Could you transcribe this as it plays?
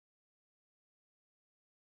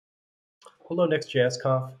Hello,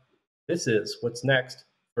 Next.js.conf. This is what's next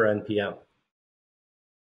for NPM.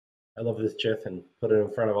 I love this GIF and put it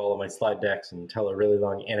in front of all of my slide decks and tell a really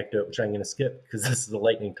long anecdote, which I'm going to skip because this is a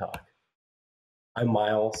lightning talk. I'm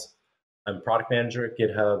Myles. I'm product manager at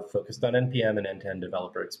GitHub, focused on NPM and end-to-end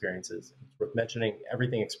developer experiences. It's worth mentioning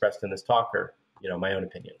everything expressed in this talk are, my own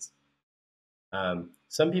opinions.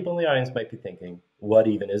 Some people in the audience might be thinking, what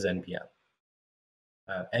even is NPM?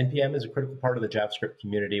 NPM is a critical part of the JavaScript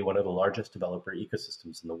community, one of the largest developer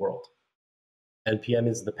ecosystems in the world. NPM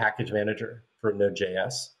is the package manager for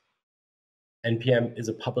Node.js. NPM is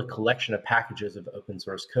a public collection of packages of open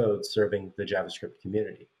source code serving the JavaScript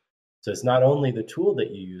community. So it's not only the tool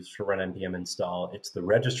that you use to run NPM install, it's the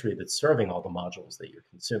registry that's serving all the modules that you're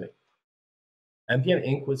consuming. NPM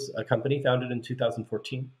Inc. was a company founded in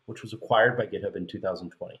 2014, which was acquired by GitHub in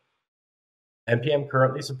 2020. NPM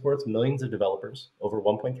currently supports millions of developers, over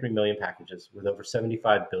 1.3 million packages, with over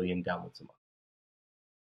 75 billion downloads a month.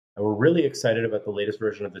 And we're really excited about the latest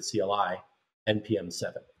version of the CLI, NPM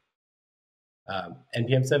 7.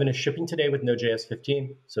 NPM 7 is shipping today with Node.js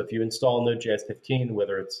 15. So if you install Node.js 15,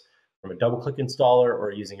 whether it's from a double-click installer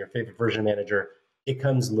or using your favorite version manager, it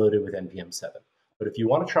comes loaded with NPM 7. But if you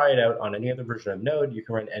want to try it out on any other version of Node, you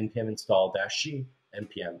can run npm install-g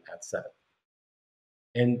npm at 7.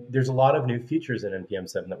 And there's a lot of new features in NPM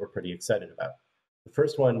 7 that we're pretty excited about. The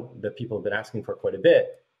first one that people have been asking for quite a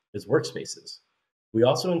bit is workspaces. We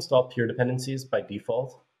also install peer dependencies by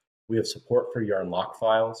default. We have support for yarn lock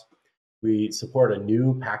files. We support a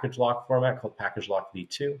new package lock format called package lock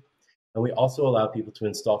v2. And we also allow people to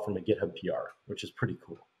install from a GitHub PR, which is pretty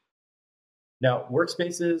cool. Now,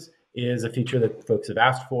 workspaces is a feature that folks have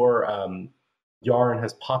asked for. Yarn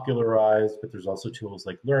has popularized, but there's also tools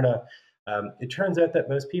like Lerna. It turns out that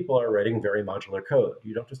most people are writing very modular code.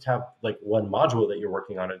 You don't just have like one module that you're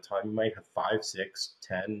working on at a time. You might have 5, 6,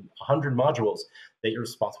 10, 100 modules that you're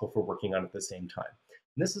responsible for working on at the same time.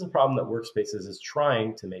 And this is a problem that Workspaces is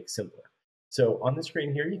trying to make simpler. So on the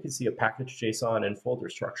screen here, you can see a package JSON and folder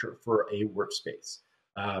structure for a workspace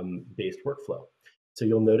based workflow. So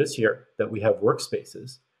you'll notice here that we have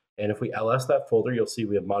workspaces. And if we ls that folder, you'll see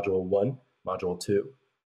we have module 1, module 2.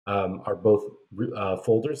 Are both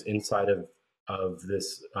folders inside of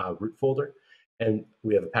this root folder. And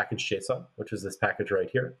we have a package JSON, which is this package right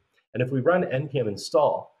here. And if we run npm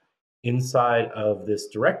install inside of this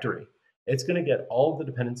directory, it's going to get all of the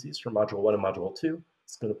dependencies from module 1 and module 2.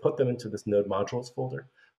 It's going to put them into this node modules folder.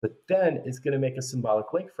 But then it's going to make a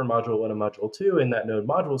symbolic link for module 1 and module 2 in that node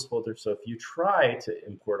modules folder. So if you try to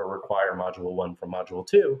import or require module 1 from module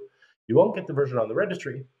 2, you won't get the version on the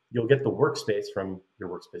registry. You'll get the workspace from your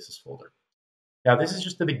workspaces folder. Now, this is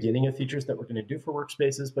just the beginning of features that we're going to do for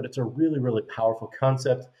workspaces, but it's a really, really powerful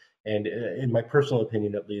concept. And in my personal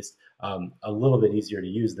opinion, at least, a little bit easier to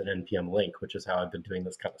use than npm link, which is how I've been doing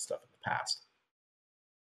this kind of stuff in the past.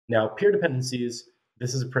 Now, peer dependencies,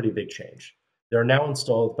 this is a pretty big change. They're now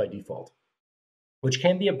installed by default, which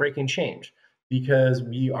can be a breaking change because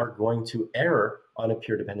we are going to error on a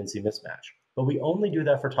peer dependency mismatch. But we only do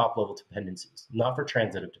that for top-level dependencies, not for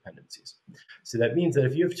transitive dependencies. So that means that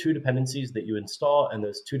if you have 2 dependencies that you install and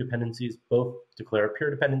those 2 dependencies both declare a peer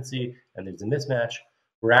dependency and there's a mismatch,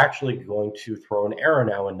 we're actually going to throw an error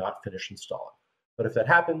now and not finish installing. But if that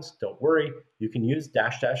happens, don't worry. You can use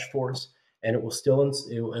 -- force and it will still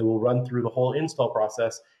it will run through the whole install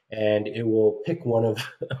process and it will pick one of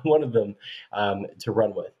them to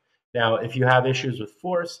run with. Now, if you have issues with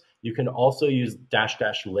force, you can also use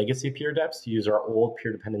 -- legacy peer deps to use our old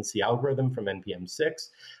peer dependency algorithm from npm 6.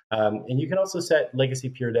 And you can also set legacy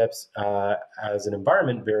peer deps as an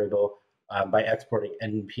environment variable by exporting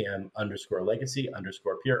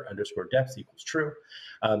npm_legacy_peer_deps equals true.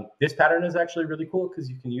 This pattern is actually really cool because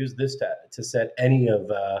you can use this to set any of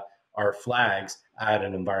our flags at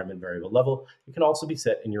an environment variable level. It can also be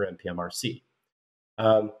set in your npm-rc.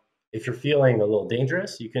 If you're feeling a little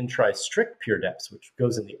dangerous, you can try strict peer deps, which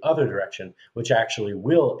goes in the other direction, which actually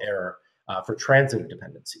will error for transitive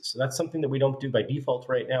dependencies. So that's something that we don't do by default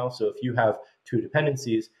right now. So if you have 2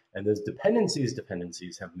 dependencies and those dependencies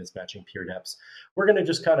have mismatching peer deps, we're going to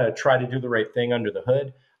just kind of try to do the right thing under the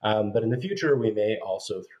hood. But in the future, we may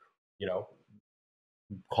also,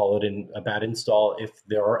 call it a bad install if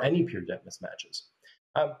there are any peer dep mismatches.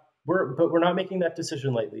 But we're not making that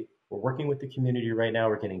decision lightly. We're working with the community right now.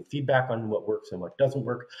 We're getting feedback on what works and what doesn't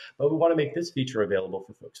work, but we want to make this feature available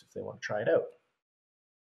for folks if they want to try it out.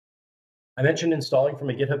 I mentioned installing from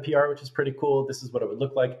a GitHub PR, which is pretty cool. This is what it would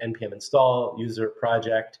look like: npm install, user,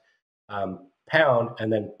 project, pound, and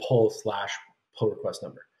then pull / pull request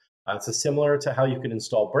number. It's similar to how you can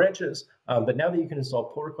install branches, but now that you can install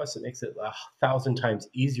pull requests, it makes it 1,000 times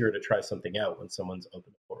easier to try something out when someone's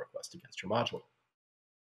opened a pull request against your module.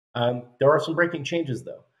 There are some breaking changes,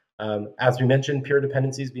 though. As we mentioned, peer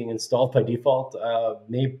dependencies being installed by default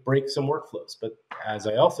may break some workflows, but as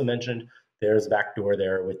I also mentioned, there's a backdoor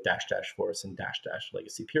there with -- force and --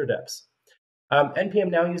 legacy peer deps. NPM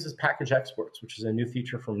now uses package exports, which is a new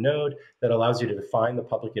feature from Node that allows you to define the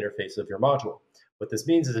public interface of your module. What this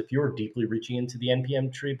means is if you're deeply reaching into the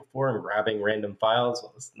NPM tree before and grabbing random files,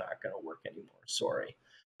 well, it's not going to work anymore, sorry.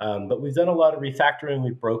 But we've done a lot of refactoring.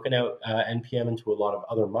 We've broken out NPM into a lot of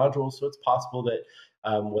other modules, so it's possible that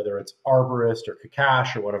whether it's Arborist or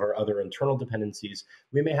Kakash or one of our other internal dependencies,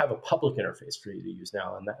 we may have a public interface for you to use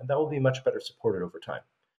now, and that will be much better supported over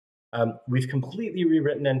time. We've completely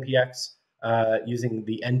rewritten NPX using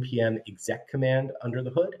the npm exec command under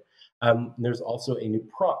the hood. There's also a new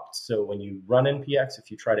prompt. So when you run NPX, if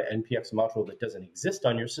you try to NPX a module that doesn't exist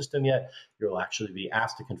on your system yet, you'll actually be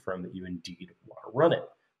asked to confirm that you indeed want to run it.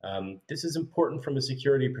 This is important from a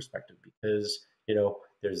security perspective because,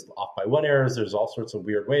 there's off by one errors, there's all sorts of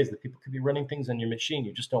weird ways that people could be running things on your machine.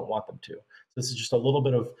 You just don't want them to. So this is just a little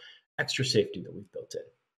bit of extra safety that we've built in.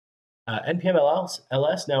 npm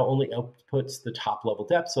ls now only outputs the top level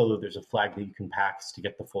depth, so there's a flag that you can pass to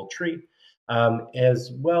get the full tree.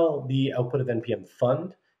 As well, the output of npm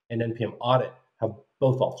fund and npm audit have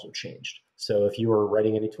both also changed. So if you were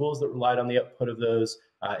writing any tools that relied on the output of those,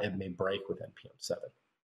 it may break with npm 7.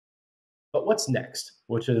 But what's next?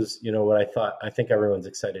 Which is, what I think everyone's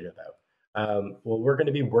excited about. Well, we're going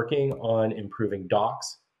to be working on improving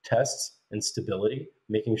docs, tests, and stability,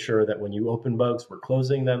 making sure that when you open bugs, we're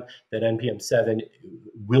closing them, that npm 7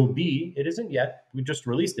 will be, it isn't yet, we just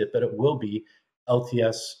released it, but it will be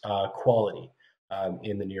LTS quality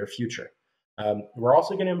in the near future. We're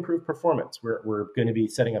also going to improve performance. We're going to be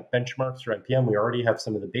setting up benchmarks for NPM. We already have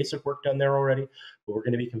some of the basic work done there already, but we're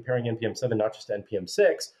going to be comparing NPM 7 not just to NPM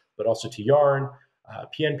 6, but also to Yarn,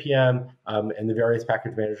 PNPM, and the various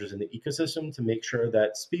package managers in the ecosystem to make sure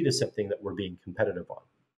that speed is something that we're being competitive on.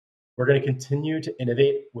 We're going to continue to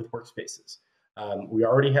innovate with workspaces. We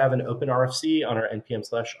already have an open RFC on our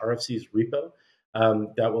npm/RFCs repo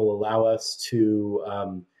that will allow us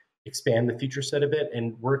to expand the feature set a bit,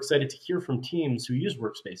 and we're excited to hear from teams who use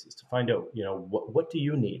workspaces to find out, what do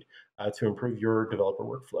you need to improve your developer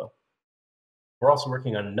workflow. We're also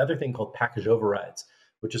working on another thing called package overrides,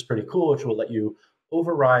 which is pretty cool, which will let you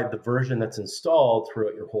override the version that's installed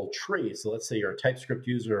throughout your whole tree. So let's say you're a TypeScript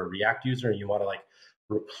user or a React user and you want to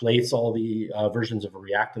replace all the versions of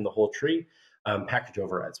React in the whole tree, package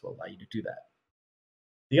overrides will allow you to do that.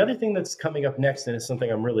 The other thing that's coming up next, and it's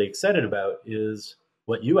something I'm really excited about, is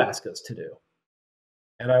what you ask us to do.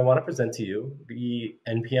 And I want to present to you the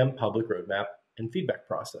NPM public roadmap and feedback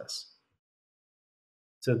process.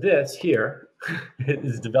 So this here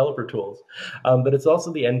is developer tools, but it's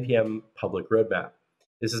also the NPM public roadmap.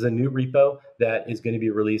 This is a new repo that is going to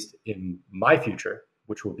be released in my future,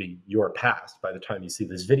 which will be your past by the time you see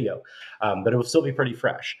this video, but it will still be pretty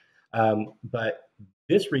fresh. But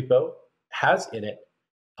this repo has in it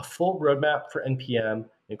a full roadmap for NPM,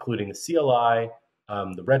 including the CLI,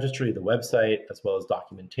 the registry, the website, as well as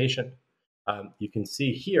documentation. You can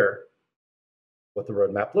see here what the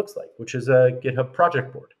roadmap looks like, which is a GitHub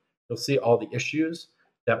project board. You'll see all the issues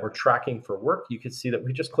that we're tracking for work. You can see that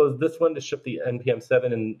we just closed this one to ship the NPM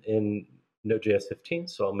 7 in Node.js 15,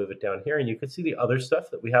 so I'll move it down here, and you can see the other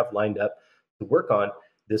stuff that we have lined up to work on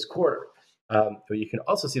this quarter. What you can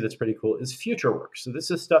also see that's pretty cool is future work. So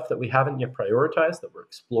this is stuff that we haven't yet prioritized that we're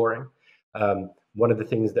exploring. One of the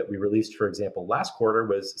things that we released, for example, last quarter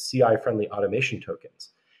was CI-friendly automation tokens.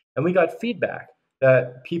 And we got feedback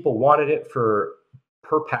that people wanted it for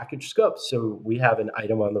per package scope. So we have an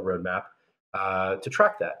item on the roadmap to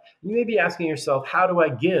track that. You may be asking yourself, how do I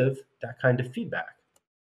give that kind of feedback?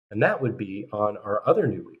 And that would be on our other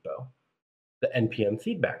new repo, the NPM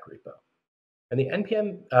feedback repo. And the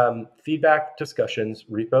NPM feedback discussions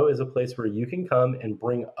repo is a place where you can come and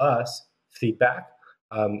bring us feedback,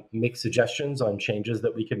 make suggestions on changes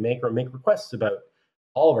that we can make, or make requests about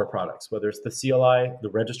all of our products, whether it's the CLI, the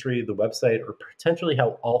registry, the website, or potentially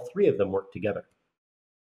how all three of them work together.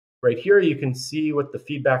 Right here, you can see what the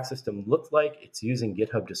feedback system looks like. It's using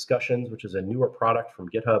GitHub Discussions, which is a newer product from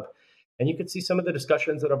GitHub. And you can see some of the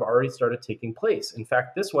discussions that have already started taking place. In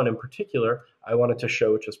fact, this one in particular, I wanted to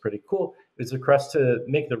show, which is pretty cool, is a request to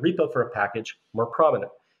make the repo for a package more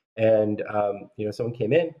prominent. And someone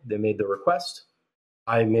came in, they made the request.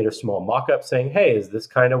 I made a small mock-up saying, hey, is this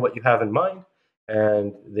kind of what you have in mind?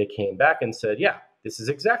 And they came back and said, yeah, this is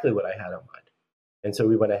exactly what I had in mind. And so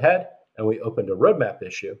we went ahead and we opened a roadmap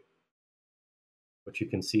issue which you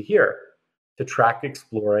can see here, to track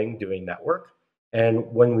exploring doing that work. And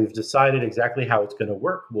when we've decided exactly how it's going to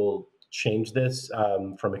work, we'll change this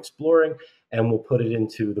from exploring, and we'll put it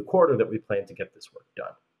into the quarter that we plan to get this work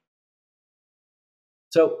done.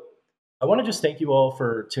 So I want to just thank you all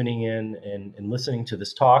for tuning in and listening to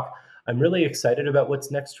this talk. I'm really excited about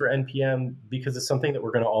what's next for NPM because it's something that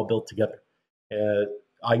we're going to all build together.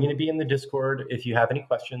 I'm going to be in the Discord if you have any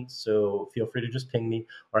questions, so feel free to just ping me,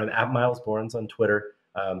 or I'm at Myles Borins on Twitter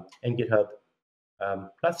and GitHub.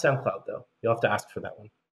 Not SoundCloud, though. You'll have to ask for that one.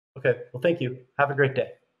 Okay, well, thank you. Have a great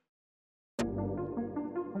day.